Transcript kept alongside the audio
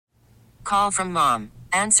Call from mom.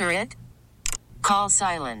 Answer it. Call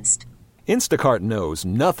silenced. Instacart knows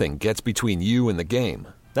nothing gets between you and the game.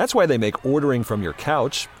 That's why they make ordering from your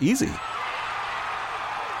couch easy.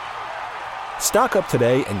 Stock up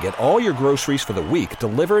today and get all your groceries for the week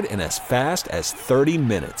delivered in as fast as 30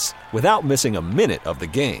 minutes without missing a minute of the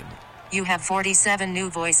game. You have 47 new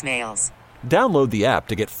voicemails. Download the app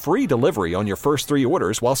to get free delivery on your first 3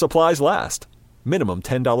 orders while supplies last. Minimum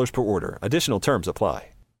 $10 per order. Additional terms apply.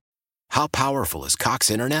 How powerful is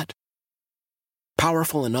Cox Internet?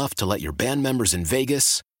 Powerful enough to let your band members in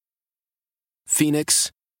Vegas,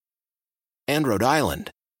 Phoenix, and Rhode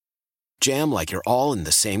Island jam like you're all in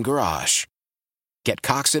the same garage. Get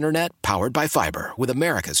Cox Internet powered by fiber with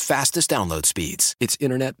America's fastest download speeds. It's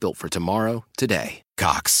internet built for tomorrow, today.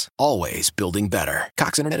 Cox, always building better.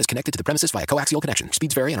 Cox Internet is connected to the premises via coaxial connection.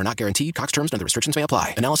 Speeds vary and are not guaranteed. Cox terms and other restrictions may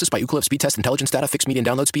apply. Analysis by Ookla Speed Test Intelligence Data. Fixed median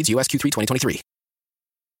download speeds. US Q3 2023.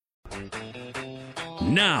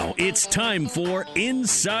 Now it's time for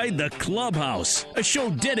Inside the Clubhouse, a show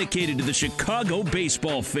dedicated to the Chicago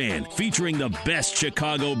baseball fan, featuring the best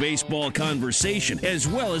Chicago baseball conversation, as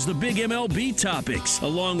well as the big MLB topics,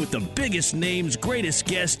 along with the biggest names, greatest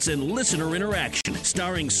guests, and listener interaction,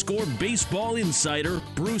 starring Score baseball insider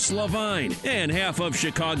Bruce Levine and half of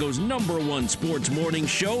Chicago's #1 sports morning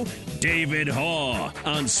show, David Haugh,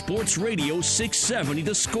 on Sports Radio 670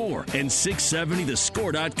 The Score and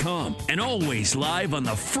 670thescore.com, and always live on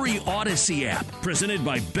the free Odyssey app, presented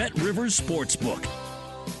by Bet Rivers Sportsbook.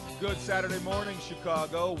 Good Saturday morning,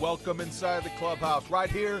 Chicago. Welcome inside the clubhouse right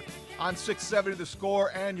here on 670 The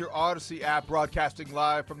Score and your Odyssey app, broadcasting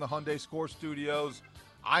live from the Hyundai Score Studios.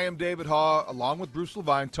 I am David Haugh, along with Bruce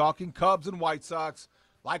Levine, talking Cubs and White Sox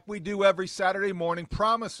like we do every Saturday morning,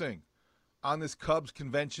 promising on this Cubs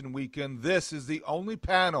convention weekend, this is the only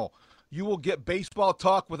panel you will get baseball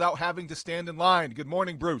talk without having to stand in line. Good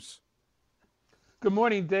morning, Bruce. Good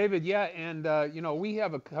morning, David. Yeah, and, we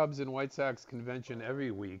have a Cubs and White Sox convention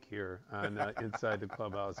every week here on Inside the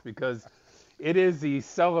Clubhouse, because it is the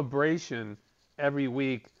celebration every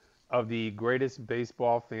week of the greatest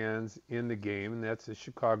baseball fans in the game, and that's the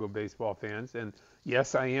Chicago baseball fans. And,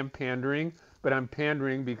 yes, I am pandering, but I'm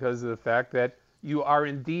pandering because of the fact that you are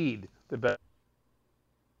indeed the best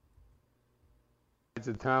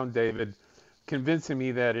in town, David, convincing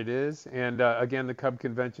me that it is. And again, the Cub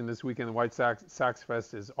convention this weekend, the White Sox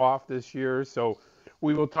Fest is off this year. So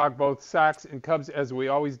we will talk both Sox and Cubs as we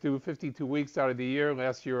always do, 52 weeks out of the year.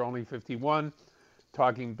 Last year, only 51.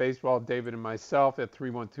 Talking baseball, David and myself at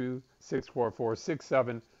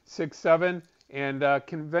 312-644-6767. And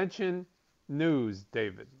convention news,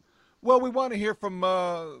 David. Well, we want to hear from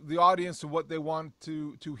the audience and what they want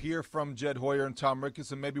to hear from Jed Hoyer and Tom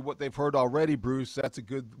Ricketts, and maybe what they've heard already, Bruce. That's a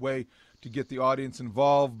good way to get the audience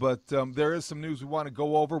involved. But there is some news we want to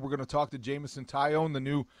go over. We're going to talk to Jameson Taillon, the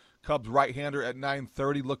new Cubs right-hander, at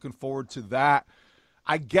 9:30. Looking forward to that.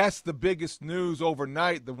 I guess the biggest news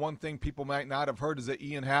overnight, the one thing people might not have heard, is that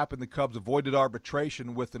Ian Happ and the Cubs avoided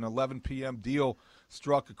arbitration with an 11 p.m. deal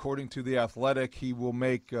struck. According to The Athletic, he will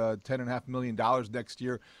make $10.5 million next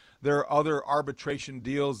year. There are other arbitration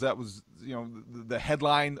deals that was, the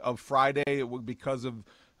headline of Friday because of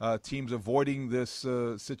teams avoiding this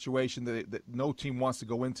situation that no team wants to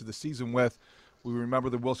go into the season with. We remember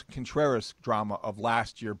the Wilson Contreras drama of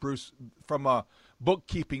last year. Bruce, from a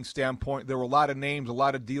bookkeeping standpoint, there were a lot of names, a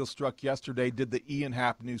lot of deals struck yesterday. Did the Ian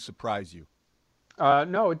Happ news surprise you?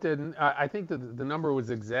 No, it didn't. I think the number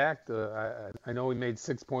was exact. I know he made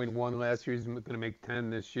 6.1 last year. He's going to make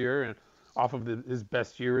 10 this year, and off of his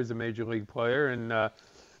best year as a major league player. And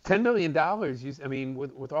 $10 million,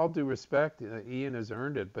 with all due respect, Ian has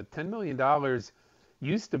earned it, but $10 million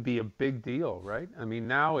used to be a big deal, right? I mean,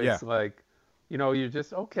 now it's like, you're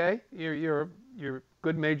just, okay, you're a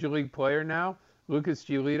good major league player now. Lucas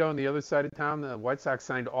Giolito on the other side of town, the White Sox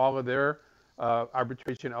signed all of their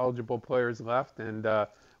arbitration-eligible players left, and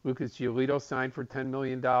Lucas Giolito signed for $10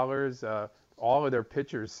 million. All of their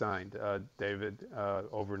pitchers signed, David,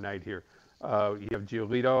 overnight here. You have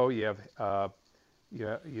Giolito, you have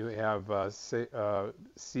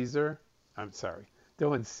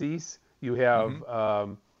Dylan Cease, you have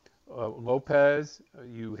Lopez,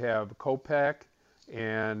 you have Kopech,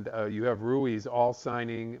 and you have Ruiz all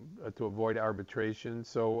signing to avoid arbitration.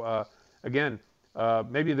 So again,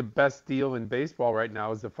 maybe the best deal in baseball right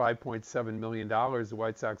now is the $5.7 million the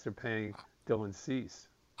White Sox are paying Dylan Cease.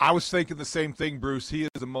 I was thinking the same thing, Bruce. He is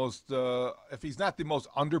the most, if he's not the most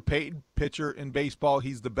underpaid pitcher in baseball,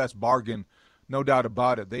 he's the best bargain, no doubt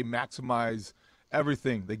about it. They maximize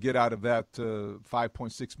everything they get out of that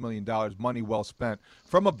 $5.6 million, money well spent.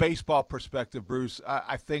 From a baseball perspective, Bruce,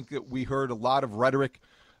 I think that we heard a lot of rhetoric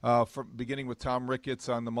beginning with Tom Ricketts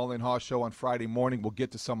on the Mullen Haw Show on Friday morning. We'll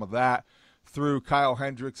get to some of that. Through Kyle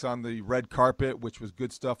Hendricks on the red carpet, which was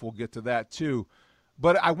good stuff. We'll get to that too.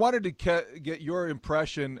 But I wanted to get your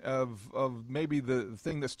impression of maybe the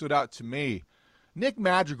thing that stood out to me. Nick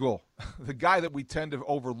Madrigal, the guy that we tend to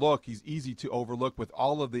overlook, he's easy to overlook with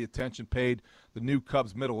all of the attention paid. The new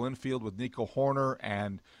Cubs middle infield with Nico Hoerner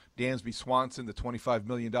and Dansby Swanson, the $25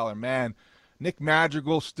 million man. Nick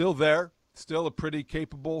Madrigal still there, still a pretty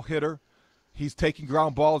capable hitter. He's taking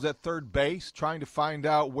ground balls at third base, trying to find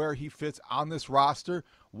out where he fits on this roster.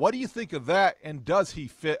 What do you think of that, and does he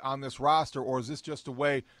fit on this roster, or is this just a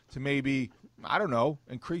way to maybe, I don't know,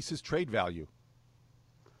 increase his trade value?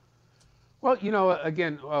 Well,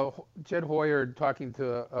 again, Jed Hoyer, talking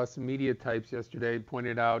to us media types yesterday,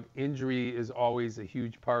 pointed out injury is always a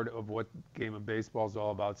huge part of what the game of baseball is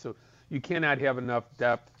all about. So you cannot have enough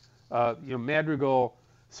depth. Madrigal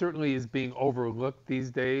certainly is being overlooked these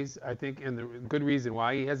days, I think, and the good reason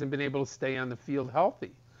why. He hasn't been able to stay on the field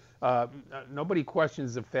healthy. Nobody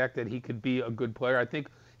questions the fact that he could be a good player. I think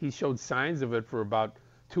he showed signs of it for about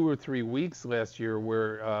 2 or 3 weeks last year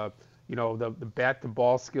where, the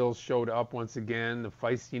bat-to-ball skills showed up once again, the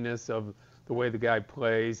feistiness of the way the guy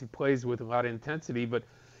plays. He plays with a lot of intensity, but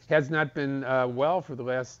has not been well for the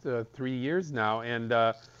last 3 years now. And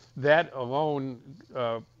that alone,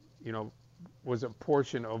 was a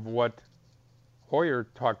portion of what Hoyer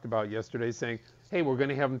talked about yesterday, saying, hey, we're going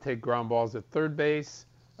to have him take ground balls at third base.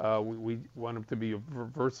 We want him to be a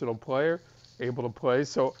versatile player, able to play.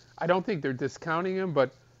 So I don't think they're discounting him,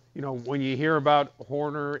 but when you hear about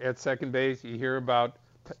Hoerner at second base, you hear about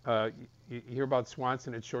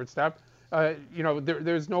Swanson at shortstop.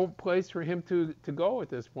 There's no place for him to go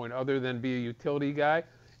at this point other than be a utility guy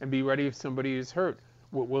and be ready if somebody is hurt.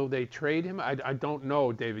 Will they trade him? I don't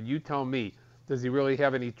know, David. You tell me. Does he really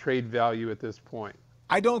have any trade value at this point?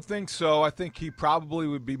 I don't think so. I think he probably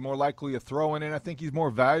would be more likely a throw-in, and I think he's more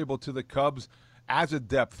valuable to the Cubs as a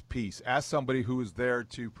depth piece, as somebody who is there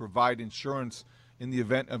to provide insurance in the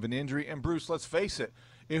event of an injury. And, Bruce, let's face it,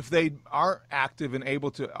 if they aren't active and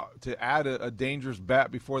able to add a dangerous bat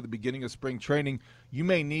before the beginning of spring training, you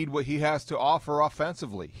may need what he has to offer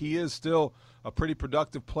offensively. He is still a pretty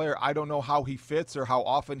productive player. I don't know how he fits or how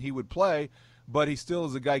often he would play, but he still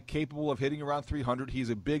is a guy capable of hitting around 300. He's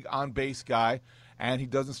a big on-base guy, and he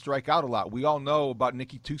doesn't strike out a lot. We all know about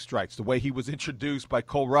Nicky Two Strikes, the way he was introduced by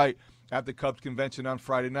Cole Wright at the Cubs convention on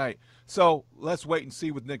Friday night. So let's wait and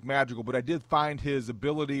see with Nick Madrigal, but I did find his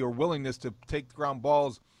ability or willingness to take ground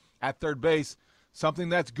balls at third base something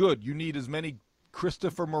that's good. You need as many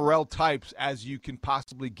Christopher Morel types as you can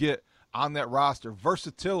possibly get on that roster.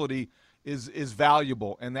 Versatility is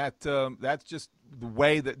valuable, and that's just the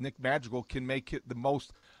way that Nick Madrigal can make it the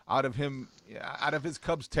most out of him, out of his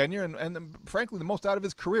Cubs tenure, and frankly, the most out of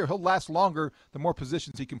his career. He'll last longer the more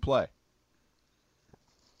positions he can play.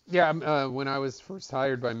 Yeah, when I was first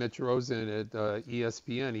hired by Mitch Rosen at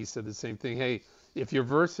ESPN, he said the same thing. Hey, if you're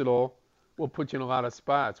versatile, we'll put you in a lot of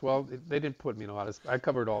spots. Well, they didn't put me in a lot of spots. I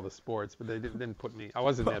covered all the sports, but they didn't put me. I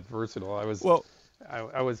wasn't that versatile.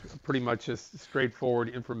 I was pretty much just straightforward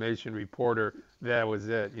information reporter. That was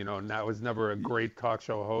it. And I was never a great talk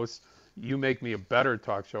show host. You make me a better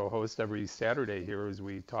talk show host every Saturday here as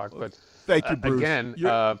we talk. But thank you, Bruce. Again,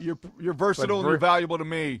 you're versatile and you're valuable to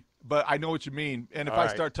me. But I know what you mean. And if I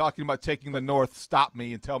start talking about taking the North, stop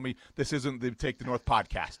me and tell me this isn't the Take the North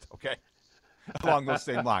podcast, okay? Along those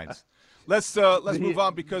same lines. Let's move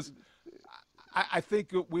on, because I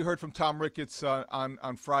think we heard from Tom Ricketts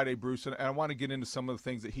on Friday, Bruce, and I want to get into some of the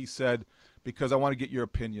things that he said because I want to get your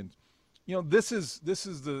opinion. This is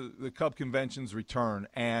the Cub Convention's return,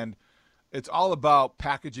 and it's all about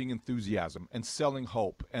packaging enthusiasm and selling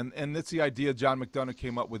hope. And it's the idea John McDonough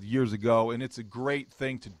came up with years ago, and it's a great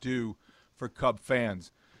thing to do for Cub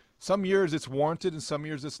fans. Some years it's warranted and some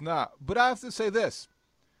years it's not. But I have to say this.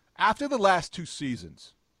 After the last 2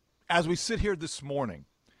 seasons, as we sit here this morning,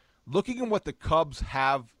 looking at what the Cubs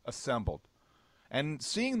have assembled, and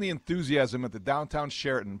seeing the enthusiasm at the downtown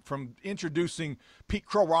Sheraton, from introducing Pete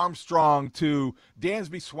Crow Armstrong to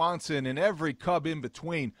Dansby Swanson and every Cub in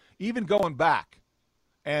between, even going back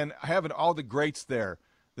and having all the greats there,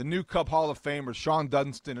 the new Cub Hall of Famers, Sean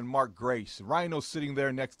Dunston and Mark Grace, Rhino sitting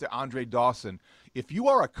there next to Andre Dawson. If you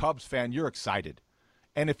are a Cubs fan, you're excited.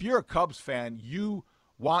 And if you're a Cubs fan, you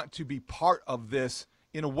want to be part of this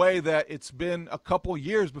in a way that it's been a couple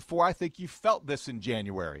years before I think you felt this in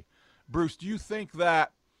January. Bruce, do you think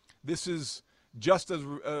that this is just as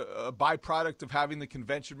a byproduct of having the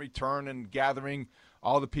convention return and gathering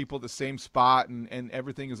all the people at the same spot and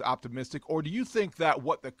everything is optimistic? Or do you think that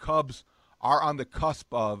what the Cubs are on the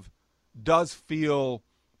cusp of does feel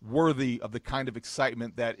worthy of the kind of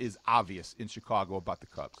excitement that is obvious in Chicago about the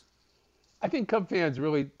Cubs? I think Cub fans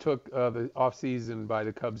really took the offseason by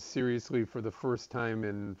the Cubs seriously for the first time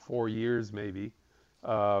in 4 years, maybe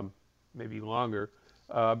longer,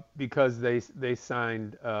 because they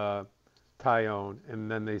signed Tyone and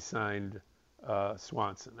then they signed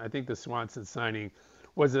Swanson. I think the Swanson signing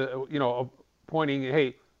was pointing,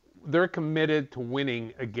 hey, they're committed to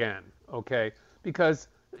winning again, okay? Because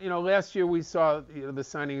last year we saw the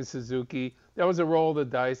signing of Suzuki. That was a roll of the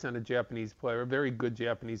dice on a Japanese player, a very good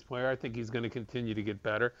Japanese player. I think he's going to continue to get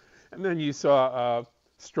better. And then you saw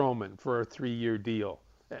Stroman for a 3-year deal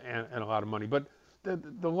and a lot of money. But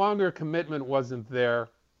the longer commitment wasn't there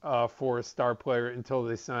for a star player until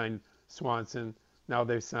they signed Swanson. Now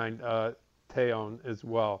they've signed Taillon as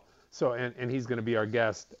well. So and he's going to be our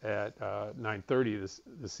guest at 9:30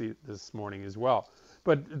 this morning as well.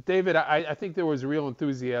 But David, I think there was real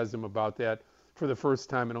enthusiasm about that for the first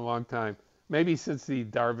time in a long time. Maybe since the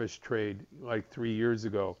Darvish trade like 3 years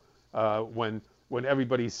ago, when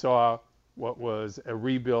everybody saw what was a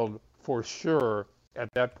rebuild for sure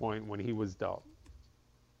at that point when he was dealt.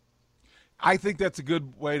 I think that's a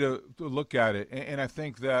good way to look at it. And I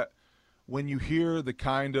think that when you hear the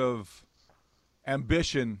kind of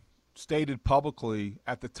ambition stated publicly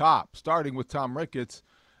at the top, starting with Tom Ricketts,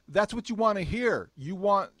 that's what you want to hear. You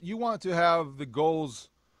want to have the goals.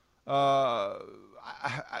 I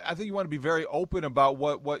think you want to be very open about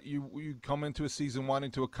what you come into a season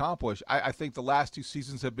wanting to accomplish. I think the last 2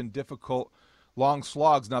 seasons have been difficult, long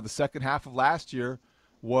slogs. Now, the second half of last year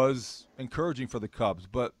was encouraging for the Cubs,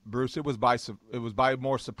 but Bruce, it was by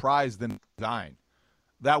more surprise than design.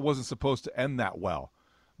 That wasn't supposed to end that well.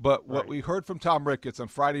 But what we heard from Tom Ricketts on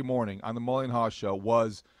Friday morning on the Mully and Haw Show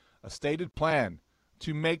was a stated plan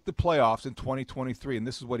to make the playoffs in 2023, and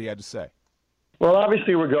this is what he had to say. Well,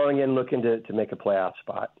 obviously we're going in looking to make a playoff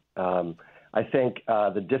spot. I think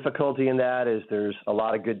the difficulty in that is there's a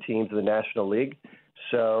lot of good teams in the National League,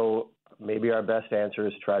 so maybe our best answer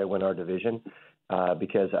is to try to win our division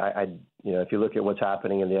because if you look at what's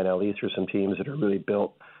happening in the NL East, there's some teams that are really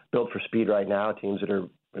built for speed right now, teams that are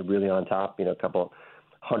really on top, a couple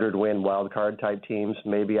 100-win wild card type teams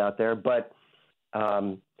maybe out there, but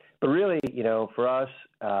really, for us,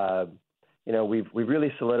 we've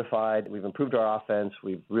really solidified. We've improved our offense.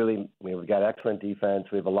 We've got excellent defense.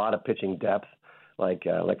 We have a lot of pitching depth, like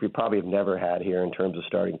we probably have never had here in terms of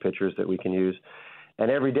starting pitchers that we can use.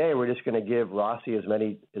 And every day we're just going to give Rossi as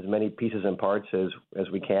many pieces and parts as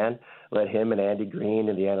we can. Let him and Andy Green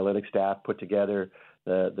and the analytics staff put together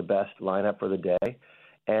the best lineup for the day,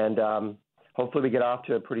 and hopefully we get off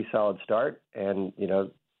to a pretty solid start and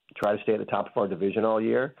try to stay at the top of our division all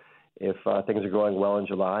year. If things are going well in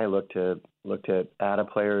July, look to add a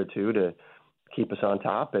player or two to keep us on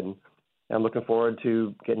top, and I'm looking forward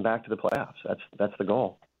to getting back to the playoffs. That's the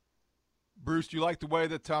goal. Bruce, do you like the way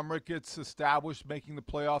that Tom Ricketts established making the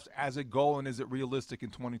playoffs as a goal, and is it realistic in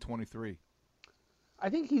 2023? I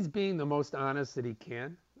think he's being the most honest that he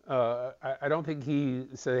can. I don't think he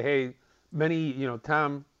said, hey,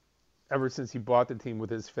 Tom, ever since he bought the team with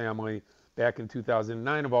his family back in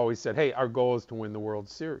 2009, have always said, hey, our goal is to win the World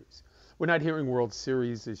Series. We're not hearing World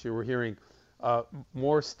Series this year. We're hearing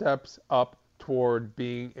more steps up toward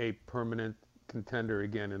being a permanent contender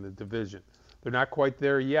again in the division. They're not quite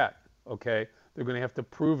there yet, okay? They're going to have to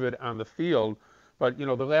prove it on the field. But, the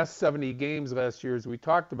last 70 games last year, as we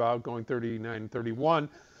talked about, going 39-31,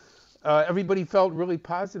 everybody felt really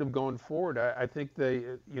positive going forward. I think they,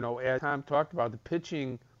 as Tom talked about, the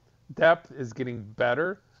pitching depth is getting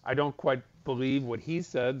better. I don't quite believe what he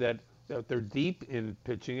said that they're deep in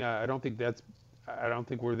pitching. I don't think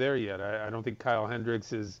we're there yet. I don't think Kyle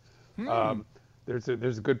Hendricks is. There's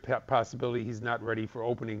a good possibility he's not ready for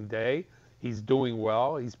opening day. He's doing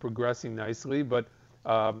well. He's progressing nicely, but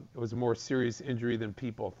it was a more serious injury than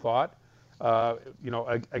people thought.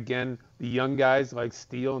 Again, the young guys like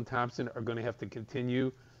Steele and Thompson are going to have to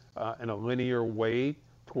continue in a linear way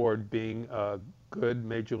toward being good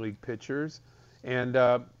major league pitchers. And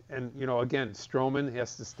again, Stroman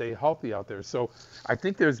has to stay healthy out there. So I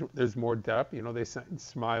think there's more depth. They signed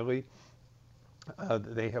Smiley.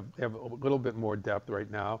 They have a little bit more depth right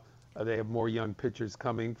now. They have more young pitchers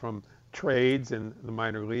coming from trades and the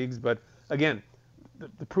minor leagues. But again,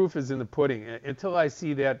 the proof is in the pudding. Until I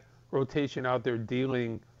see that rotation out there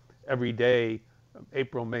dealing every day,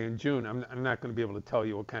 April, May, and June, I'm not going to be able to tell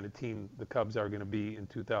you what kind of team the Cubs are going to be in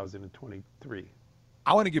 2023.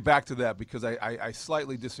 I want to get back to that because I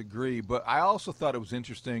slightly disagree, but I also thought it was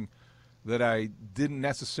interesting that I didn't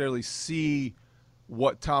necessarily see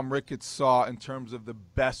what Tom Ricketts saw in terms of the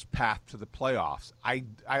best path to the playoffs.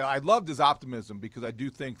 I loved his optimism because I do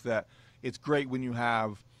think that it's great when you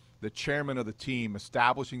have the chairman of the team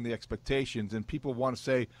establishing the expectations, and people want to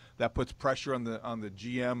say that puts pressure on the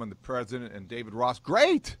GM and the president and David Ross.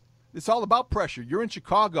 Great. It's all about pressure. You're in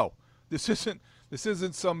Chicago. This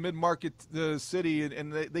isn't some mid-market city,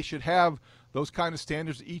 and they should have those kind of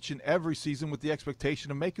standards each and every season with the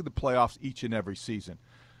expectation of making the playoffs each and every season.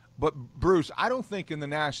 But, Bruce, I don't think in the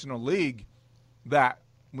National League that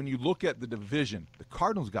when you look at the division, the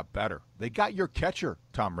Cardinals got better. They got your catcher,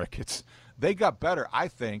 Tom Ricketts. They got better, I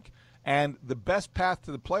think. And the best path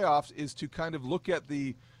to the playoffs is to kind of look at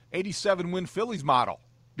the 87-win Phillies model,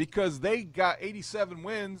 because they got 87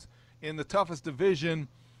 wins in the toughest division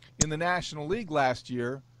in the National League last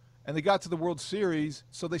year, and they got to the World Series,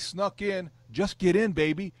 so they snuck in. Just get in,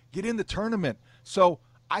 baby. Get in the tournament. So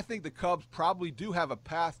I think the Cubs probably do have a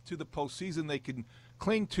path to the postseason they can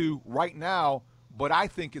cling to right now, but I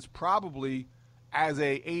think it's probably as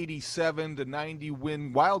a 87 to 90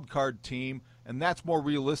 win wild card team, and that's more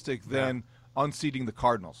realistic than unseating the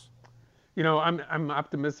Cardinals. You know, I'm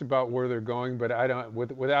optimistic about where they're going, but I don't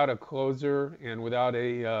without a closer and without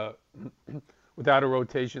a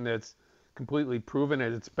rotation that's completely proven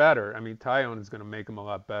that it's better. I mean, Taillon is going to make them a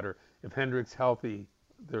lot better. If Hendricks healthy,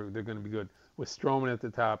 they're going to be good. With Stroman at the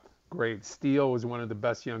top, great. Steele was one of the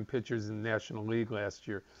best young pitchers in the National League last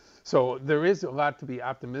year. So there is a lot to be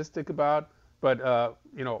optimistic about, but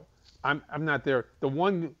you know, I'm not there. The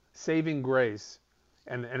one saving grace,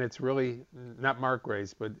 and it's really not Mark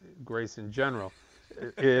Grace, but Grace in general,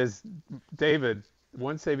 is David.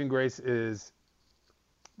 One saving grace is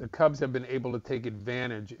the Cubs have been able to take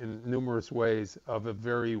advantage in numerous ways of a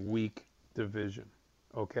very weak division.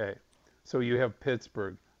 Okay, so you have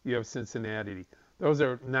Pittsburgh, you have Cincinnati. Those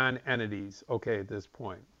are non-entities, okay, at this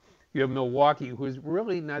point. You have Milwaukee, who's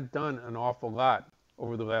really not done an awful lot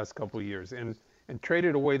over the last couple of years, and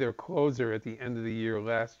traded away their closer at the end of the year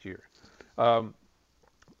last year.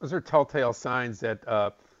 Those are telltale signs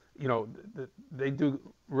that, you know, they do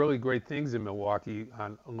really great things in Milwaukee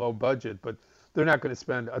on a low budget, but they're not going to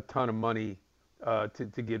spend a ton of money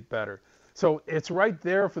to get better. So it's right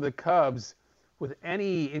there for the Cubs with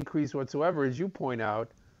any increase whatsoever, as you point out,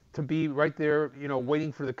 to be right there, you know,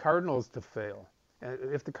 waiting for the Cardinals to fail.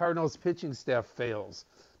 If the Cardinals pitching staff fails,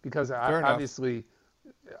 because obviously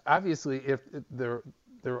if they're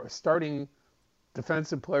starting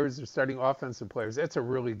defensive players, they're starting offensive players, that's a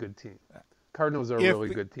really good team. Cardinals are a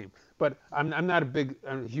really good team. But I'm not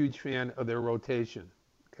a huge fan of their rotation.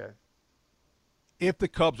 Okay. If the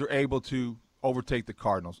Cubs are able to overtake the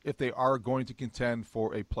Cardinals, if they are going to contend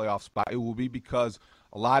for a playoff spot, it will be because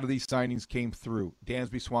a lot of these signings came through.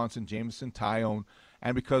 Dansby Swanson, Jameson Taillon,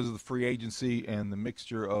 and because of the free agency and the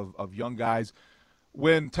mixture of young guys.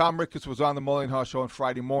 When Tom Ricketts was on the Mully and Haw show on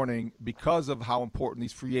Friday morning, because of how important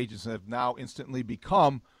these free agents have now instantly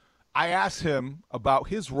become, I asked him about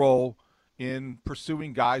his role in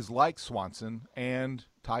pursuing guys like Swanson and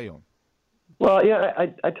Taillon. Well, yeah,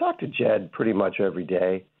 I talk to Jed pretty much every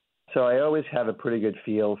day, so I always have a pretty good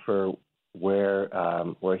feel for where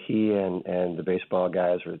he and the baseball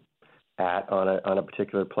guys are at on a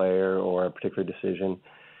particular player or a particular decision.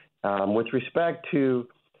 With respect to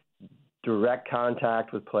direct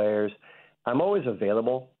contact with players, I'm always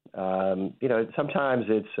available. You know, sometimes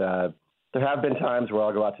it's there have been times where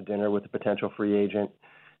I'll go out to dinner with a potential free agent,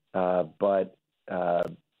 but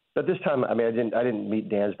this time, I mean, I didn't meet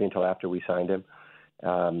Dansby until after we signed him.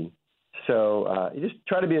 So you just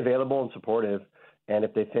try to be available and supportive, and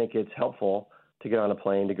if they think it's helpful to get on a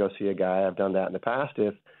plane to go see a guy, I've done that in the past.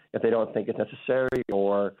 If they don't think it's necessary,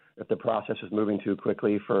 or if the process is moving too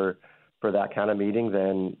quickly for that kind of meeting,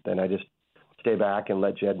 then I just stay back and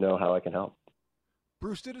let Jed know how I can help.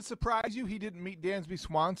 Bruce, did it surprise you he didn't meet Dansby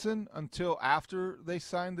Swanson until after they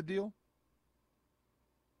signed the deal?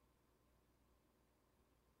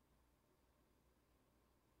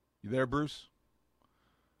 You there, Bruce?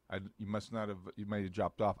 You must not have. You might have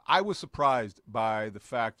dropped off. I was surprised by the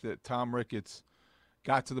fact that Tom Ricketts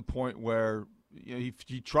got to the point where, you know,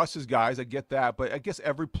 he trusts his guys. I get that, but I guess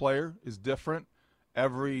every player is different.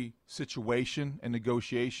 Every situation and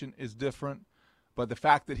negotiation is different. But the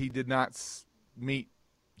fact that he did not meet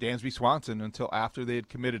Dansby Swanson until after they had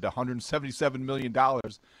committed $177 million,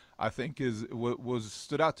 I think was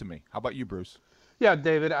stood out to me. How about you, Bruce? Yeah,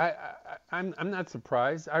 David, I'm not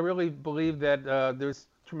surprised. I really believe that there's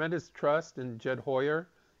tremendous trust in Jed Hoyer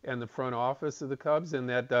and the front office of the Cubs, and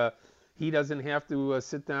that he doesn't have to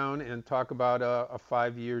sit down and talk about a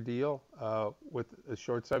 5-year deal with a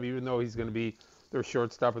shortstop, even though he's going to be their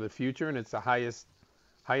shortstop of the future, and it's the highest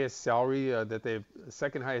highest salary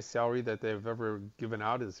second highest salary that they've ever given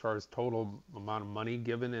out as far as total amount of money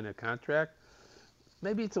given in a contract.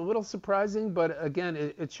 Maybe it's a little surprising, but again,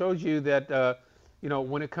 it shows you that,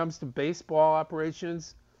 when it comes to baseball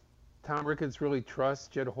operations, Tom Ricketts really trusts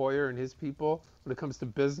Jed Hoyer and his people. When it comes to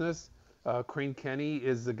business, Crane Kenny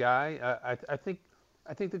is the guy. I think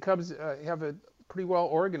the Cubs have it pretty well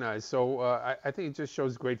organized. So I think it just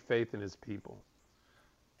shows great faith in his people.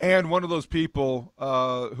 And one of those people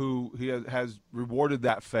who he has rewarded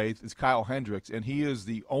that faith is Kyle Hendricks, and he is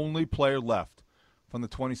the only player left from the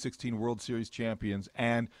 2016 World Series champions.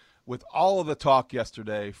 And with all of the talk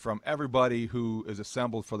yesterday from everybody who is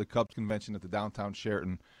assembled for the Cubs convention at the downtown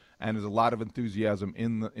Sheraton, and there's a lot of enthusiasm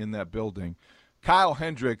in that building, Kyle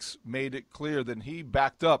Hendricks made it clear that he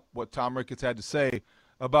backed up what Tom Ricketts had to say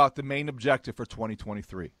about the main objective for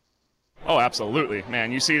 2023. Oh, absolutely,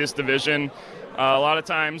 man. You see this division a lot of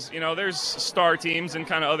times, there's star teams in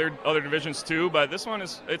kind of other divisions too, but this one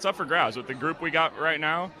it's up for grabs. With the group we got right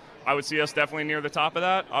now, I would see us definitely near the top of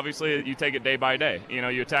that. Obviously, you take it day by day.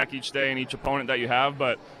 You attack each day and each opponent that you have,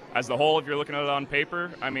 but as the whole, if you're looking at it on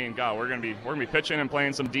paper, I mean, God, we're gonna be pitching and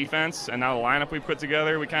playing some defense, and now the lineup we've put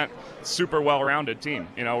together, we can't super well-rounded team.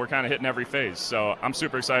 We're kind of hitting every phase. So I'm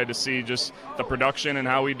super excited to see just the production and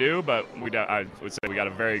how we do, but I would say we got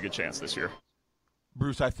a very good chance this year.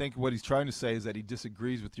 Bruce, I think what he's trying to say is that he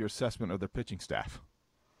disagrees with your assessment of their pitching staff.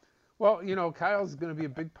 Well, Kyle's going to be a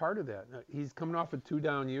big part of that. He's coming off of 2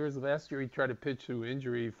 down years. Last year he tried to pitch through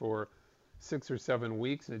injury for 6 or 7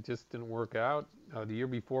 weeks, and it just didn't work out. The year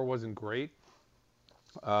before wasn't great.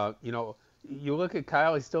 You look at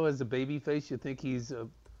Kyle, he still has a baby face. You think he's a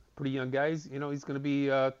pretty young guy. He's going to be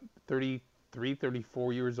 33,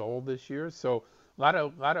 34 years old this year. So a lot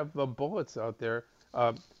of bullets out there.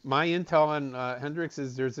 My intel on Hendricks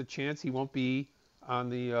is there's a chance he won't be on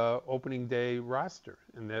the opening day roster,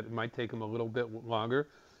 and that it might take him a little bit longer.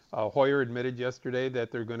 Hoyer admitted yesterday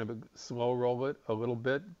that they're going to slow roll it a little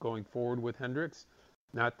bit going forward with Hendricks,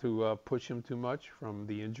 not to push him too much from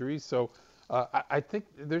the injuries. So I think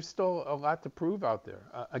there's still a lot to prove out there.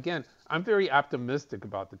 Again, I'm very optimistic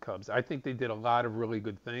about the Cubs. I think they did a lot of really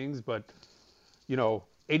good things, but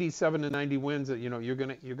 87 to 90 wins. You're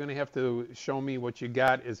gonna have to show me what you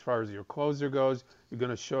got as far as your closer goes. You're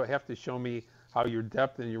gonna have to show me how your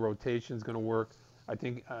depth and your rotation is going to work. I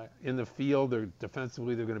think in the field,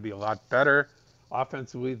 defensively, they're going to be a lot better.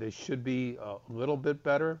 Offensively, they should be a little bit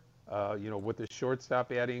better. With the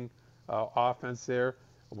shortstop adding offense there,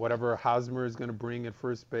 whatever Hosmer is going to bring at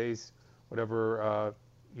first base, whatever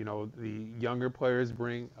the younger players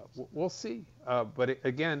bring, we'll see. But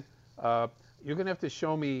again, you're going to have to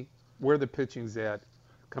show me where the pitching's at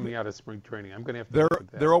coming out of spring training. I'm going to have to look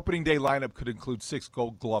at that. Their opening day lineup could include 6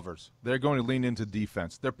 Gold Glovers. They're going to lean into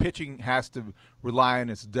defense. Their pitching has to rely on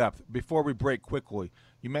its depth. Before we break quickly,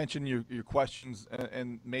 you mentioned your questions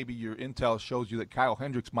and maybe your intel shows you that Kyle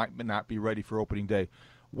Hendricks might not be ready for opening day.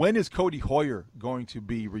 When is Cody Hoyer going to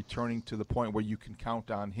be returning to the point where you can count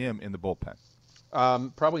on him in the bullpen?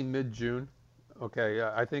 Probably mid-June. Okay,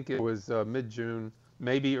 I think it was mid-June,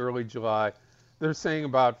 maybe early July. They're saying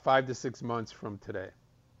about 5 to 6 months from today.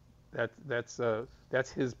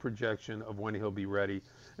 That's his projection of when he'll be ready,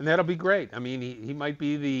 and that'll be great. I mean, he might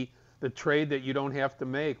be the trade that you don't have to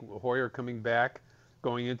make. Hoyer coming back,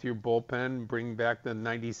 going into your bullpen, bringing back the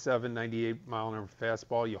 97, 98 mile an hour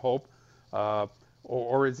fastball. You hope,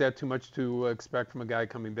 or is that too much to expect from a guy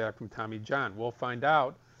coming back from Tommy John? We'll find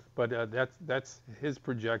out, but that's his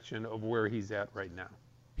projection of where he's at right now.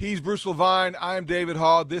 He's Bruce Levine. I'm David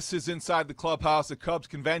Hall. This is Inside the Clubhouse, the Cubs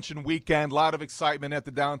convention weekend. A lot of excitement at the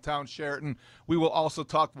downtown Sheraton. We will also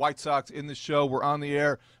talk White Sox in the show. We're on the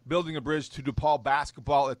air, building a bridge to DePaul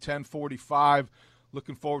basketball at 10:45.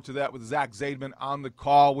 Looking forward to that with Zach Zaidman on the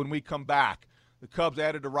call. When we come back, the Cubs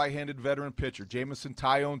added a right-handed veteran pitcher, Jameson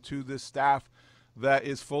Taillon, to this staff that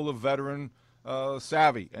is full of veteran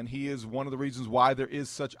savvy, and he is one of the reasons why there is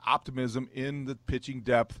such optimism in the pitching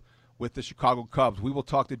depth with the Chicago Cubs. We will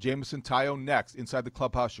talk to Jameson Taillon next inside the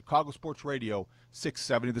Clubhouse, Chicago Sports Radio,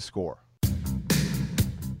 670 The Score.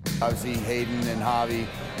 Obviously, Hayden and Javi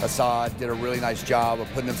Assad did a really nice job of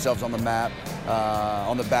putting themselves on the map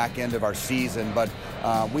on the back end of our season. But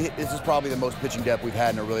this is probably the most pitching depth we've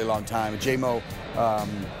had in a really long time. And J-Mo,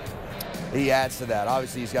 he adds to that.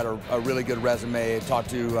 Obviously, he's got a really good resume. I talked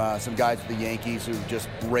to some guys with the Yankees who just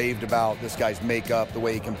raved about this guy's makeup, the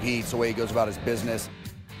way he competes, the way he goes about his business.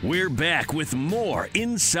 We're back with more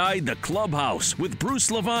Inside the Clubhouse with Bruce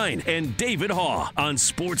Levine and David Haugh on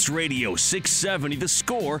Sports Radio 670 The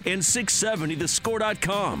Score and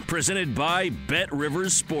 670thescore.com. Presented by Bet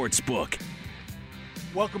Rivers Sportsbook.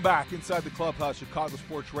 Welcome back inside the clubhouse, Chicago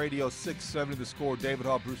Sports Radio, 670 The Score. David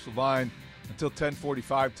Hall, Bruce Levine. Until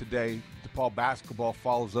 10:45 today, DePaul basketball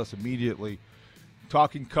follows us immediately.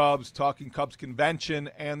 Talking Cubs convention,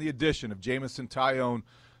 and the addition of Jameson Taillon.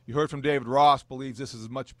 You heard from David Ross, believes this is as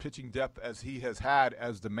much pitching depth as he has had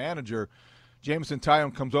as the manager. Jameson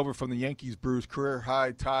Taillon comes over from the Yankees, Bruce, career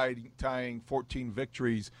high tying 14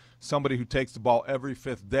 victories, somebody who takes the ball every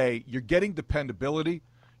fifth day. You're getting dependability.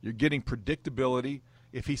 You're getting predictability.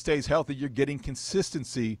 If he stays healthy, you're getting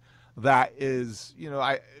consistency. That is,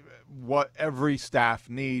 what every staff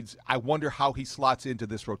needs. I wonder how he slots into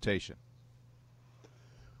this rotation.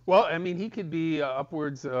 Well, I mean, he could be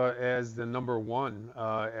upwards as the number one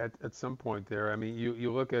at some point there. I mean,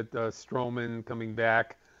 you look at Stroman coming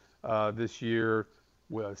back this year,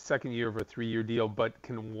 second year of a 3-year deal, but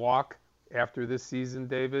can walk after this season,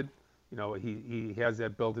 David. He has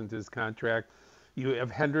that built into his contract. You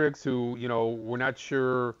have Hendricks, who, we're not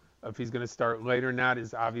sure if he's going to start late or not,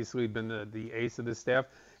 has obviously been the ace of the staff.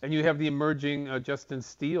 And you have the emerging Justin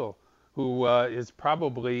Steele, who is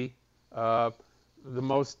probably the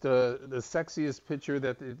sexiest pitcher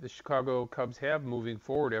that the Chicago Cubs have moving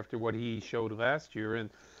forward after what he showed last year. And,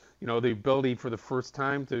 the ability for the first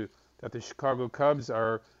time that the Chicago Cubs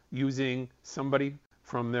are using somebody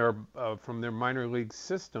from their minor league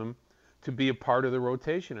system to be a part of the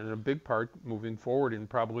rotation, and a big part moving forward in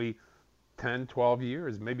probably 10, 12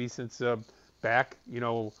 years, maybe since back,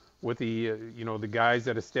 with the guys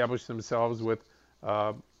that established themselves with,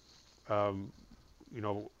 with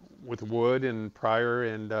Wood and Pryor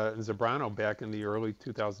and Zambrano back in the early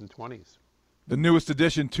 2020s. The newest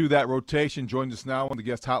addition to that rotation joins us now on the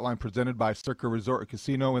guest hotline presented by Circa Resort and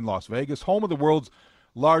Casino in Las Vegas, home of the world's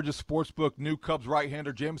largest sportsbook, new Cubs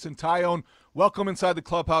right-hander Jameson Taillon. Welcome inside the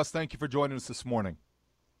clubhouse. Thank you for joining us this morning.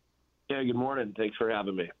 Yeah, good morning. Thanks for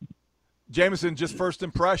having me. Jameson, just first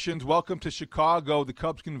impressions. Welcome to Chicago. The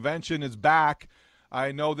Cubs convention is back.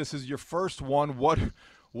 I know this is your first one.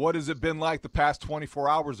 What has it been like the past 24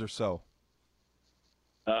 hours or so?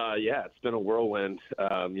 Yeah, it's been a whirlwind.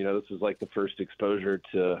 This was like the first exposure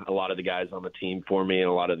to a lot of the guys on the team for me and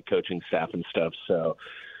a lot of the coaching staff and stuff. So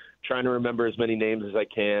trying to remember as many names as I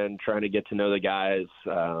can, trying to get to know the guys.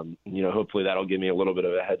 Hopefully that'll give me a little bit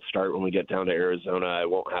of a head start when we get down to Arizona. I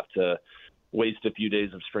won't have to waste a few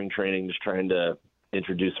days of spring training just trying to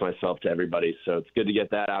introduce myself to everybody. So it's good to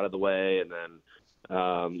get that out of the way. And then,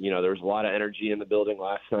 there was a lot of energy in the building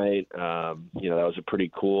last night. That was a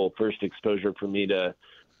pretty cool first exposure for me to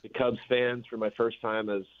the Cubs fans for my first time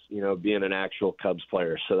as, being an actual Cubs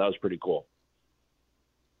player. So that was pretty cool.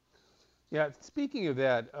 Yeah, speaking of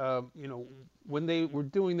that, when they were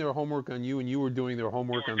doing their homework on you and you were doing their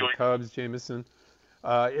homework on the Cubs, Jameson,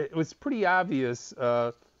 it was pretty obvious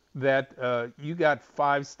that you got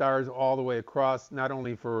 5 stars all the way across, not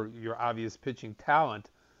only for your obvious pitching talent,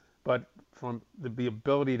 but from the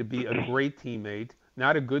ability to be a great teammate,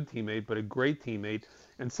 not a good teammate, but a great teammate,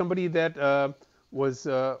 and somebody that was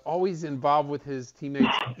always involved with his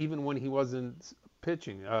teammates even when he wasn't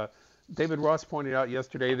pitching. David Ross pointed out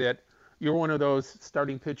yesterday that you're one of those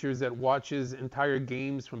starting pitchers that watches entire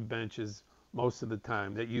games from benches most of the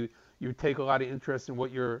time, that you take a lot of interest in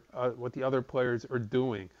what the other players are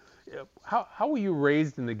doing. How were you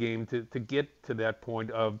raised in the game to get to that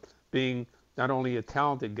point of being not only a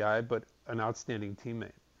talented guy, but an outstanding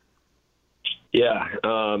teammate? Yeah.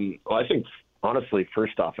 Well, I think, honestly,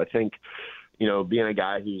 first off, I think, being a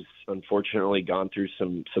guy who's unfortunately gone through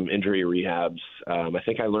some injury rehabs, I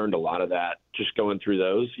think I learned a lot of that just going through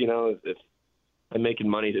those. If I'm making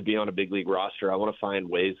money to be on a big league roster, I want to find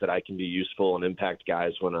ways that I can be useful and impact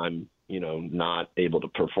guys when I'm, not able to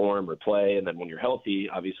perform or play. And then when you're healthy,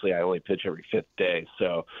 obviously I only pitch every 5th day.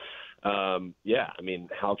 So, how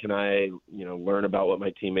can I, learn about what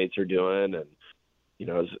my teammates are doing? And,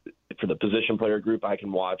 for the position player group, I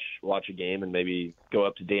can watch a game and maybe go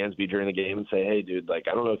up to Dansby during the game and say, hey, dude, I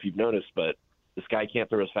don't know if you've noticed, but this guy can't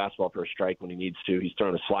throw his fastball for a strike when he needs to. He's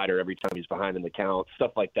throwing a slider every time he's behind in the count,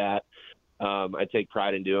 stuff like that. I take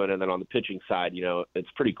pride in doing. And then on the pitching side, it's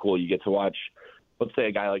pretty cool. You get to watch, let's say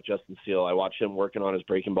a guy like Justin Steele. I watch him working on his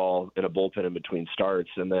breaking ball in a bullpen in between starts.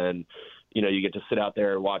 And then, you get to sit out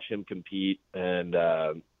there and watch him compete and,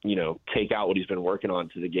 take out what he's been working on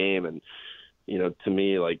to the game. And, to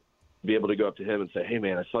me, be able to go up to him and say, hey,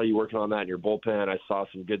 man, I saw you working on that in your bullpen. I saw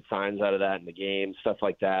some good signs out of that in the game, stuff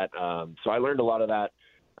like that. So I learned a lot of that,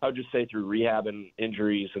 I would just say, through rehab and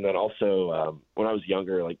injuries. And then also when I was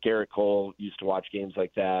younger, Garrett Cole used to watch games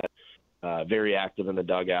like that, very active in the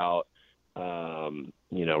dugout.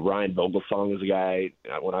 Ryan Vogelsong was a guy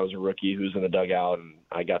when I was a rookie who was in the dugout, and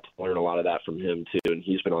I got to learn a lot of that from him too. And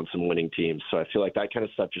he's been on some winning teams, so I feel like that kind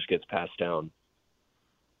of stuff just gets passed down.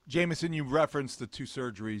 Jamison, you referenced the 2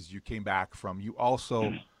 surgeries you came back from. You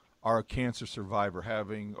also are a cancer survivor,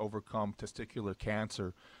 having overcome testicular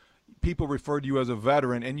cancer. People refer to you as a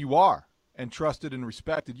veteran, and you are, and trusted and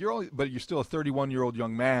respected. But you're still a 31-year-old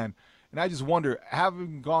young man. And I just wonder,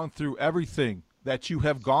 having gone through everything that you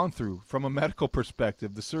have gone through from a medical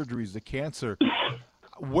perspective, the surgeries, the cancer,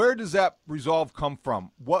 where does that resolve come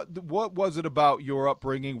from? What was it about your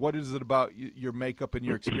upbringing? What is it about your makeup and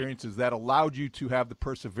your experiences that allowed you to have the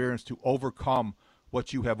perseverance to overcome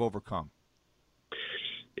what you have overcome?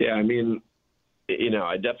 Yeah, I mean, I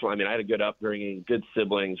had a good upbringing, good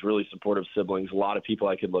siblings, really supportive siblings, a lot of people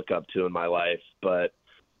I could look up to in my life. But,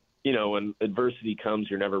 when adversity comes,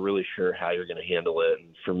 you're never really sure how you're going to handle it.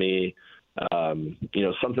 And for me,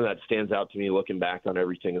 something that stands out to me looking back on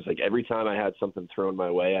everything is like every time I had something thrown my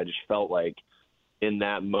way, I just felt like in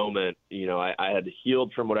that moment, I had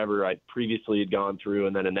healed from whatever I previously had gone through.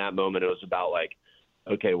 And then in that moment, it was about like,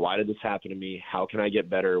 okay, why did this happen to me? How can I get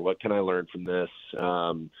better? What can I learn from this?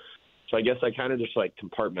 So I guess I kind of just like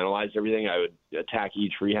compartmentalized everything. I would attack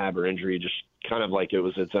each rehab or injury just kind of like it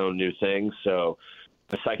was its own new thing. So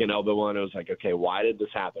the second elbow one, it was like, okay, why did this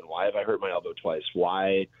happen? Why have I hurt my elbow twice?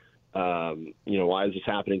 Why is this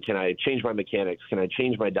happening? Can I change my mechanics? Can I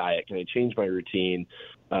change my diet? Can I change my routine?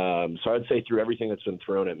 So I'd say through everything that's been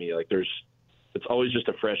thrown at me, like it's always just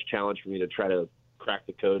a fresh challenge for me to try to crack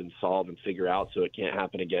the code and solve and figure out so it can't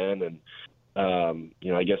happen again. And,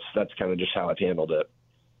 I guess that's kind of just how I've handled it.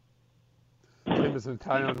 Jamison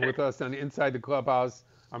Tyone with us on Inside the Clubhouse.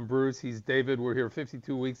 I'm Bruce. He's David. We're here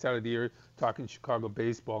 52 weeks out of the year talking Chicago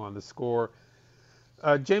baseball on The Score.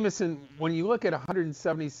 Jamison, when you look at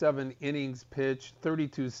 177 innings pitched,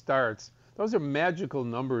 32 starts, those are magical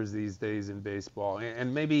numbers these days in baseball.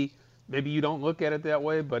 And maybe you don't look at it that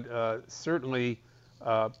way, but certainly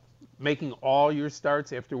making all your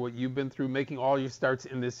starts after what you've been through, making all your starts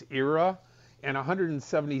in this era, and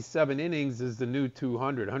 177 innings is the new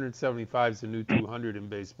 200. 175 is the new 200 in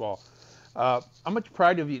baseball. How much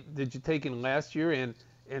pride did you take in last year?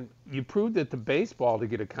 And you proved it to baseball to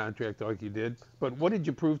get a contract like you did, but what did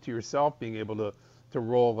you prove to yourself being able to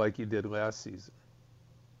roll like you did last season?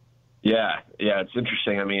 Yeah, it's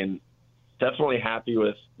interesting. I mean, definitely happy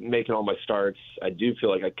with making all my starts. I do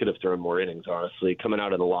feel like I could have thrown more innings, honestly. Coming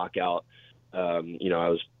out of the lockout, I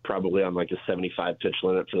was probably on like a 75 pitch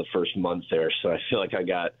limit for the first month there, so I feel like I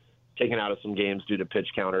got taken out of some games due to pitch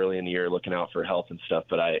count early in the year, looking out for health and stuff,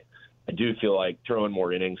 but I do feel like throwing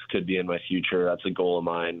more innings could be in my future. That's a goal of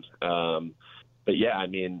mine. But yeah, I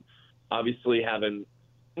mean, obviously having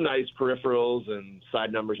nice peripherals and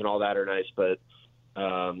side numbers and all that are nice, but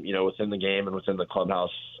within the game and within the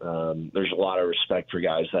clubhouse, there's a lot of respect for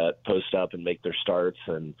guys that post up and make their starts.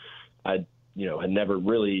 And I never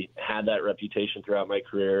really had that reputation throughout my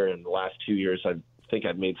career. And the last 2 years, I think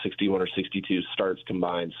I've made 61 or 62 starts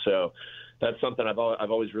combined. So that's something I've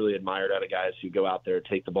always really admired out of guys who go out there,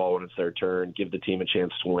 take the ball when it's their turn, give the team a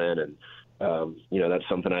chance to win. And, that's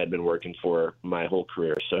something I had been working for my whole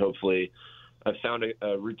career. So hopefully I've found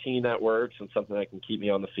a routine that works and something that can keep me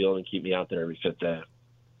on the field and keep me out there every fifth day.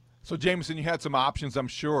 So, Jamison, you had some options, I'm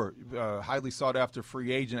sure, highly sought after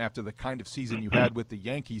free agent after the kind of season you had with the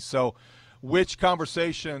Yankees. So which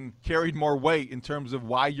conversation carried more weight in terms of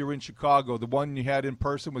why you're in Chicago? The one you had in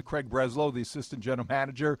person with Craig Breslow, the assistant general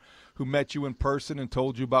manager, who met you in person and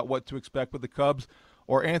told you about what to expect with the Cubs,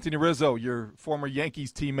 or Anthony Rizzo, your former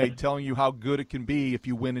Yankees teammate, telling you how good it can be if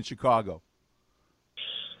you win in Chicago?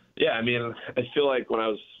 Yeah, I mean, I feel like when I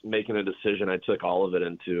was making a decision, I took all of it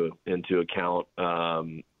into account.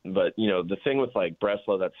 But, the thing with, like,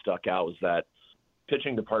 Breslow that stuck out was that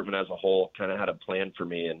pitching department as a whole kind of had a plan for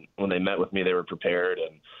me. And when they met with me, they were prepared.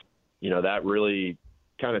 And, that really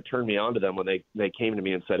kind of turned me on to them when they came to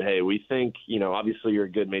me and said, hey, we think, obviously you're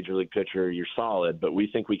a good major league pitcher, you're solid, but we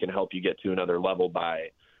think we can help you get to another level by,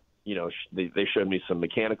 they showed me some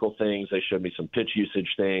mechanical things. They showed me some pitch usage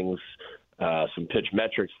things, some pitch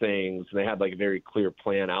metrics things. And they had like a very clear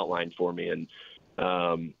plan outlined for me. And,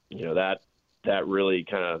 that really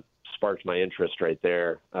kind of sparked my interest right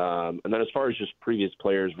there. And then as far as just previous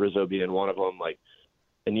players, Rizzo being one of them, it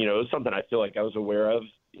was something I feel like I was aware of,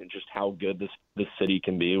 just how good this city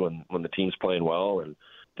can be when the team's playing well and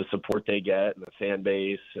the support they get and the fan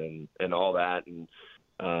base and all that. And,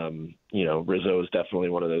 Rizzo is definitely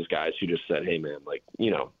one of those guys who just said, hey man,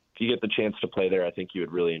 if you get the chance to play there, I think you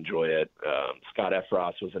would really enjoy it. Scott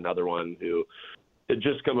Effross was another one who had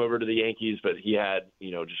just come over to the Yankees, but he had,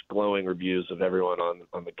 just glowing reviews of everyone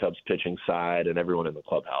on the Cubs pitching side and everyone in the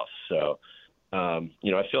clubhouse. So, I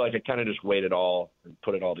feel like I kind of just weighed it all and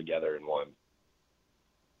put it all together in one.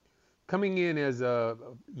 Coming in as a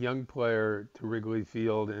young player to Wrigley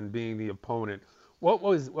Field and being the opponent, what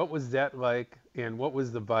was that like, and what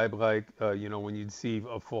was the vibe like, when you'd see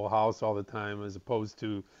a full house all the time, as opposed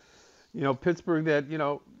to, Pittsburgh that,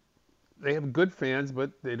 they have good fans,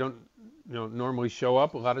 but they don't, normally show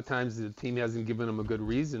up. A lot of times the team hasn't given them a good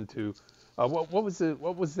reason to. What was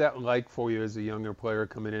that like for you as a younger player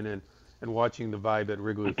coming in and watching the vibe at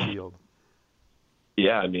Wrigley Field?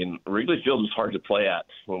 Yeah, Wrigley Field was hard to play at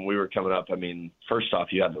when we were coming up. First off,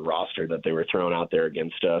 you had the roster that they were throwing out there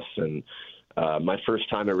against us. And my first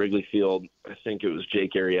time at Wrigley Field, I think it was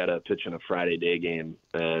Jake Arrieta pitching a Friday day game.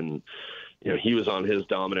 And, he was on his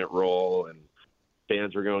dominant role, and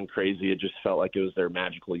fans were going crazy. It just felt like it was their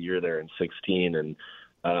magical year there in 2016. And,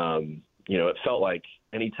 it felt like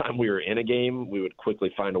anytime we were in a game, we would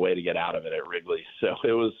quickly find a way to get out of it at Wrigley. So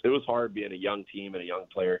it was hard being a young team and a young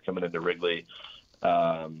player coming into Wrigley.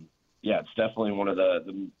 It's definitely one of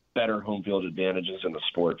the better home field advantages in the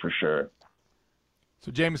sport for sure.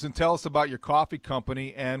 So, Jameson, tell us about your coffee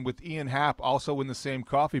company, and with Ian Happ also in the same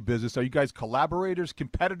coffee business. Are you guys collaborators,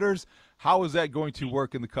 competitors? How is that going to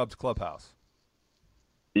work in the Cubs clubhouse?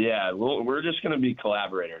 Yeah, well, we're just going to be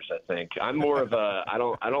collaborators, I think. I'm more of I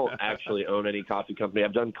don't actually own any coffee company.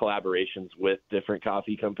 I've done collaborations with different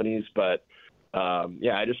coffee companies, but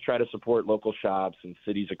I just try to support local shops and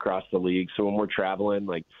cities across the league. So when we're traveling,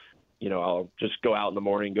 I'll just go out in the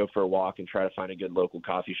morning, go for a walk, and try to find a good local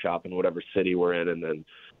coffee shop in whatever city we're in, and then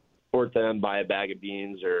support them, buy a bag of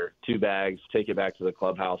beans or 2 bags, take it back to the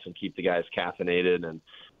clubhouse and keep the guys caffeinated. And,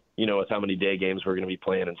 with how many day games we're going to be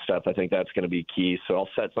playing and stuff, I think that's going to be key. So I'll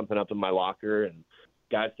set something up in my locker, and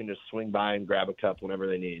guys can just swing by and grab a cup whenever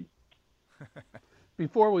they need.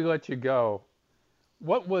 Before we let you go,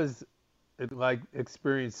 what was it like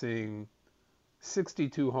experiencing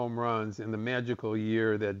 62 home runs in the magical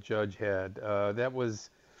year that Judge had? That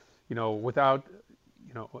was, without,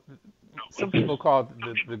 some people call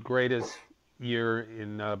it the greatest year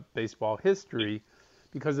in baseball history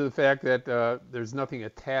because of the fact that there's nothing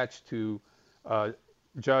attached to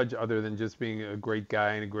Judge other than just being a great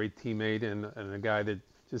guy and a great teammate and a guy that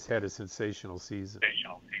just had a sensational season.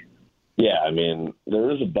 Yeah, there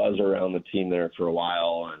was a buzz around the team there for a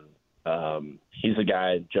while, and he's a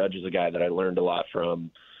guy, Judge is a guy that I learned a lot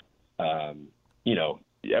from.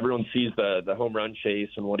 Everyone sees the home run chase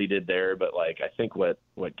and what he did there, but I think what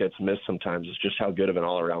gets missed sometimes is just how good of an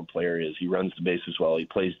all-around player he is. He runs the bases well. He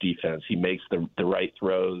plays defense. He makes the right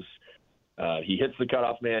throws. He hits the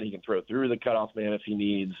cutoff man. He can throw through the cutoff man if he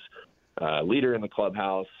needs. Leader in the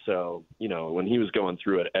clubhouse. So, when he was going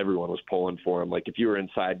through it, everyone was pulling for him. If you were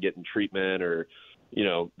inside getting treatment or,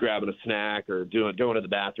 grabbing a snack or going to the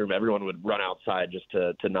bathroom, everyone would run outside just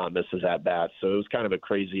to not miss his at-bats. So it was kind of a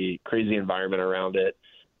crazy environment around it.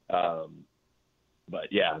 But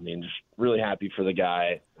yeah, just really happy for the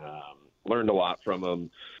guy. Learned a lot from him.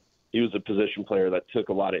 He was a position player that took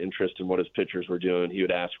a lot of interest in what his pitchers were doing. He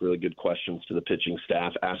would ask really good questions to the pitching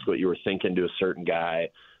staff, ask what you were thinking to a certain guy.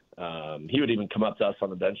 He would even come up to us on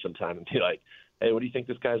the bench sometime and be like, hey, what do you think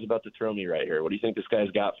this guy's about to throw me right here? What do you think this guy's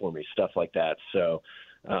got for me? Stuff like that. So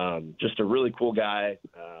just a really cool guy.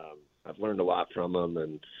 I've learned a lot from him,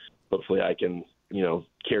 and hopefully I can,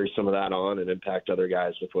 carry some of that on and impact other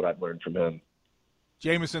guys with what I've learned from him.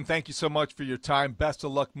 Jameson, thank you so much for your time. Best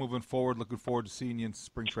of luck moving forward. Looking forward to seeing you in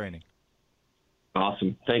spring training.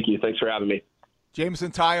 Awesome. Thank you. Thanks for having me.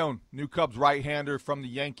 Jameson Taillon, new Cubs right-hander from the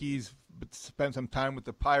Yankees, but spent some time with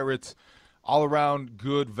the Pirates. All-around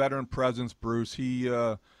good veteran presence, Bruce.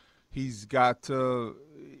 He's got a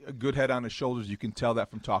good head on his shoulders. You can tell that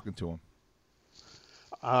from talking to him.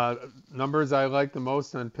 Numbers I like the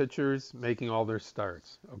most on pitchers making all their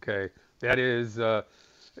starts. Okay, that is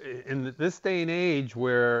in this day and age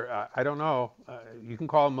where I don't know, you can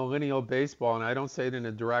call it millennial baseball, and I don't say it in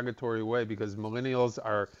a derogatory way because millennials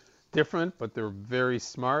are different, but they're very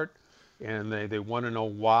smart, and they want to know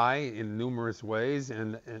why in numerous ways.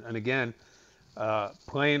 And again,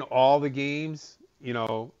 playing all the games,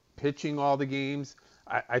 pitching all the games.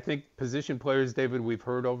 I think position players, David, we've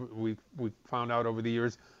found out over the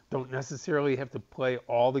years, don't necessarily have to play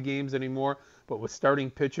all the games anymore. But with starting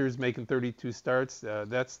pitchers making 32 starts,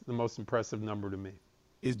 that's the most impressive number to me.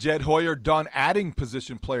 Is Jed Hoyer done adding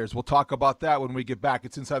position players? We'll talk about that when we get back.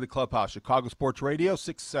 It's Inside the Clubhouse, Chicago Sports Radio,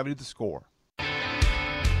 670 The Score.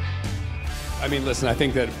 Listen, I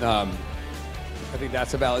think that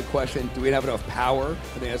that's a valid question. Do we have enough power?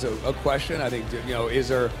 I think that's a question. I think, is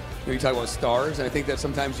there you talk about stars, and I think that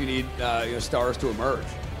sometimes you need stars to emerge.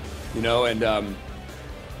 And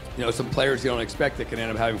some players you don't expect that can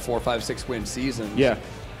end up having 4, 5, 6 win seasons. Yeah.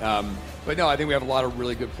 But no, I think we have a lot of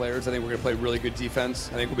really good players. I think we're going to play really good defense.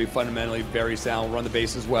 I think we'll be fundamentally very sound, run the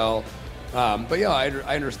bases well. But yeah,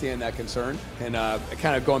 I understand that concern. And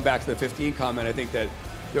kind of going back to the 15 comment, I think that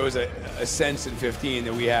there was a sense in 15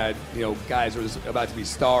 that we had, guys who was about to be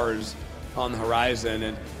stars on the horizon.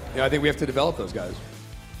 And I think we have to develop those guys.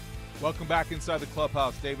 Welcome back inside the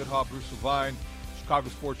clubhouse. David Haugh, Bruce Levine, Chicago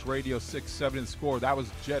Sports Radio 6-7 in Score. That was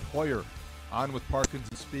Jed Hoyer on with Parkins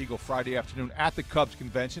and Spiegel Friday afternoon at the Cubs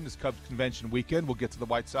convention. It's Cubs convention weekend. We'll get to the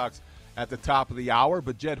White Sox at the top of the hour.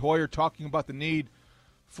 But Jed Hoyer talking about the need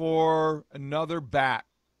for another bat,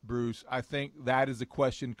 Bruce. I think that is a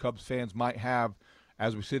question Cubs fans might have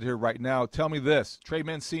as we sit here right now. Tell me this, Trey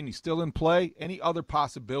Mancini still in play? Any other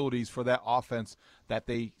possibilities for that offense that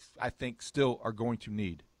they, I think, still are going to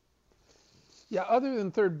need? Yeah, other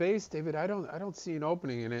than third base, David, I don't see an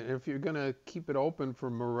opening in it. If you're going to keep it open for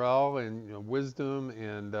Morel and Wisdom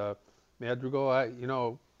and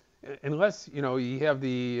Madrigal, unless you have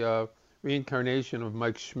the reincarnation of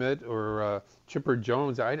Mike Schmidt or Chipper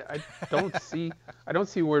Jones, I don't see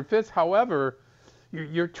where it fits. However,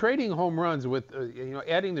 you're trading home runs with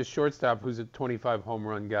adding the shortstop who's a 25 home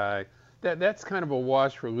run guy. That's kind of a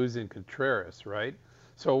wash for losing Contreras, right?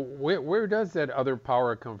 So where does that other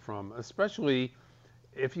power come from? Especially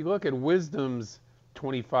if you look at Wisdom's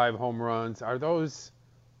 25 home runs, are those,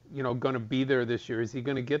 going to be there this year? Is he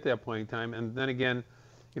going to get that playing time? And then again,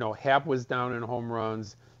 Happ was down in home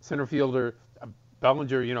runs. Center fielder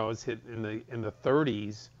Bellinger, has hit in the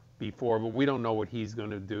 30s before, but we don't know what he's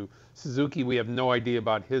going to do. Suzuki, we have no idea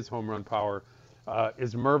about his home run power.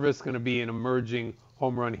 Is Mervis going to be an emerging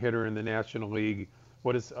home run hitter in the National League?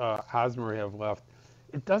 What does Hosmer have left?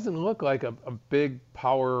 It doesn't look like a big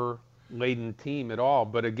power-laden team at all.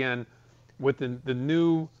 But again, with the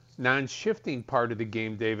new non-shifting part of the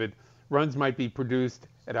game, David, runs might be produced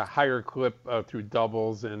at a higher clip through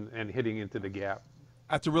doubles and hitting into the gap.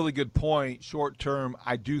 That's a really good point. Short term,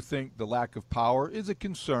 I do think the lack of power is a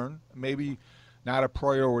concern. Maybe not a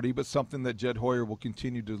priority, but something that Jed Hoyer will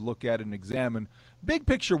continue to look at and examine. Big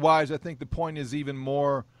picture-wise, I think the point is even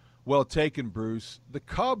more well taken, Bruce. The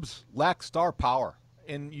Cubs lack star power.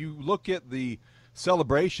 And you look at the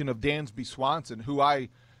celebration of Dansby Swanson, who I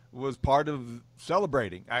was part of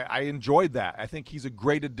celebrating. I enjoyed that. I think he's a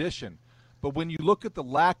great addition. But when you look at the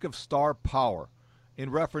lack of star power in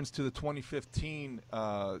reference to the 2015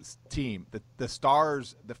 team, the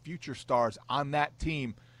stars, the future stars on that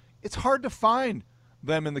team, it's hard to find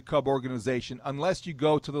them in the Cub organization unless you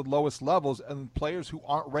go to the lowest levels and players who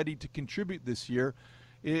aren't ready to contribute this year.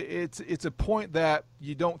 It's a point that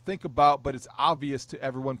you don't think about, but it's obvious to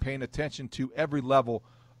everyone paying attention to every level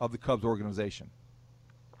of the Cubs organization.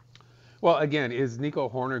 Well, again, is Nico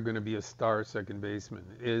Horner going to be a star second baseman?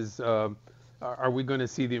 Are we going to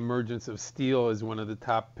see the emergence of Steele as one of the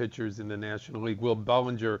top pitchers in the National League? Will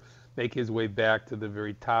Bellinger make his way back to the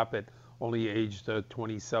very top at only aged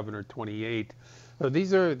 27 or 28?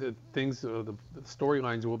 These are the things, the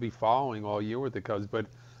storylines we'll be following all year with the Cubs. But,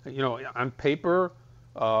 on paper,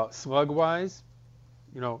 slug-wise,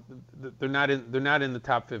 they're not in the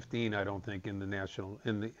top 15. I don't think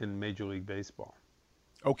in Major League Baseball.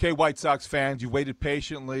 Okay, White Sox fans, you waited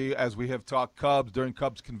patiently as we have talked Cubs during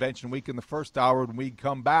Cubs Convention Week in the first hour. When we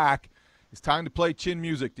come back, it's time to play chin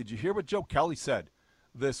music. Did you hear what Joe Kelly said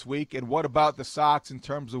this week? And what about the Sox in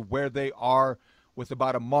terms of where they are with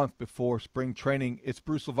about a month before spring training? It's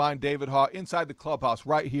Bruce Levine, David Haugh, inside the clubhouse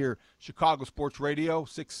right here, Chicago Sports Radio,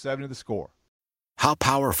 6-7 The Score. How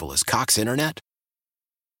powerful is Cox Internet?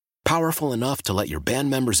 Powerful enough to let your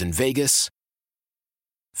band members in Vegas,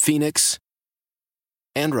 Phoenix,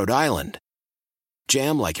 and Rhode Island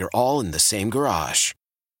jam like you're all in the same garage.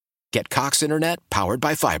 Get Cox Internet powered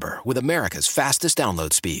by fiber with America's fastest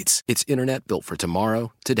download speeds. It's internet built for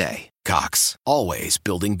tomorrow, today. Cox, always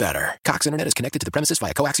building better. Cox Internet is connected to the premises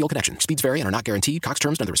via coaxial connection. Speeds vary and are not guaranteed. Cox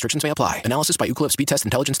terms and other restrictions may apply. Analysis by Ookla Speed Test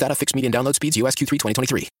Intelligence Data. Fixed median download speeds. US Q3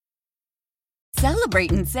 2023.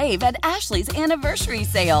 Celebrate and save at Ashley's Anniversary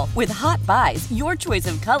Sale. With Hot Buys, your choice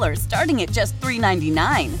of colors starting at just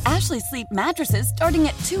 $3.99. Ashley Sleep mattresses starting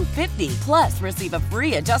at $2.50. Plus, receive a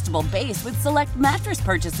free adjustable base with select mattress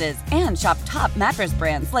purchases. And shop top mattress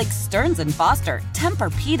brands like Stearns & Foster,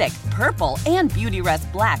 Tempur-Pedic, Purple, and Beautyrest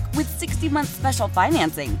Black with 60-month special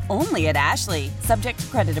financing. Only at Ashley. Subject to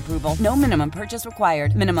credit approval. No minimum purchase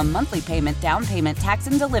required. Minimum monthly payment, down payment, tax,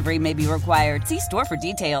 and delivery may be required. See store for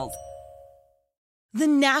details. The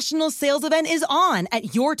national sales event is on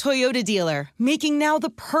at your Toyota dealer, making now the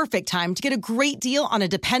perfect time to get a great deal on a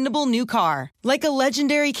dependable new car. Like a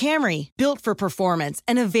legendary Camry, built for performance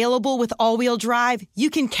and available with all-wheel drive, you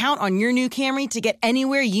can count on your new Camry to get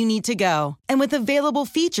anywhere you need to go. And with available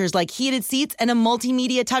features like heated seats and a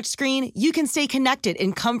multimedia touchscreen, you can stay connected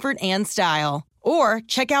in comfort and style. Or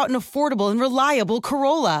check out an affordable and reliable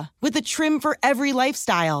Corolla with a trim for every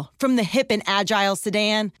lifestyle. From the hip and agile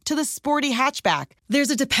sedan to the sporty hatchback, there's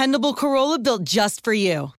a dependable Corolla built just for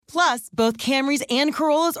you. Plus, both Camrys and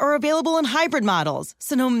Corollas are available in hybrid models,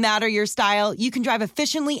 so no matter your style, you can drive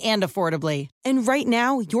efficiently and affordably. And right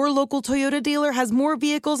now, your local Toyota dealer has more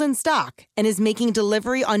vehicles in stock and is making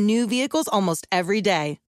delivery on new vehicles almost every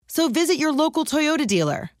day. So visit your local Toyota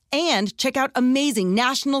dealer. And check out amazing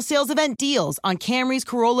national sales event deals on Camrys,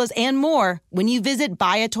 Corollas, and more when you visit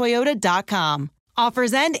buyatoyota.com.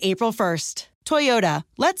 Offers end April 1st. Toyota,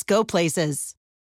 let's go places.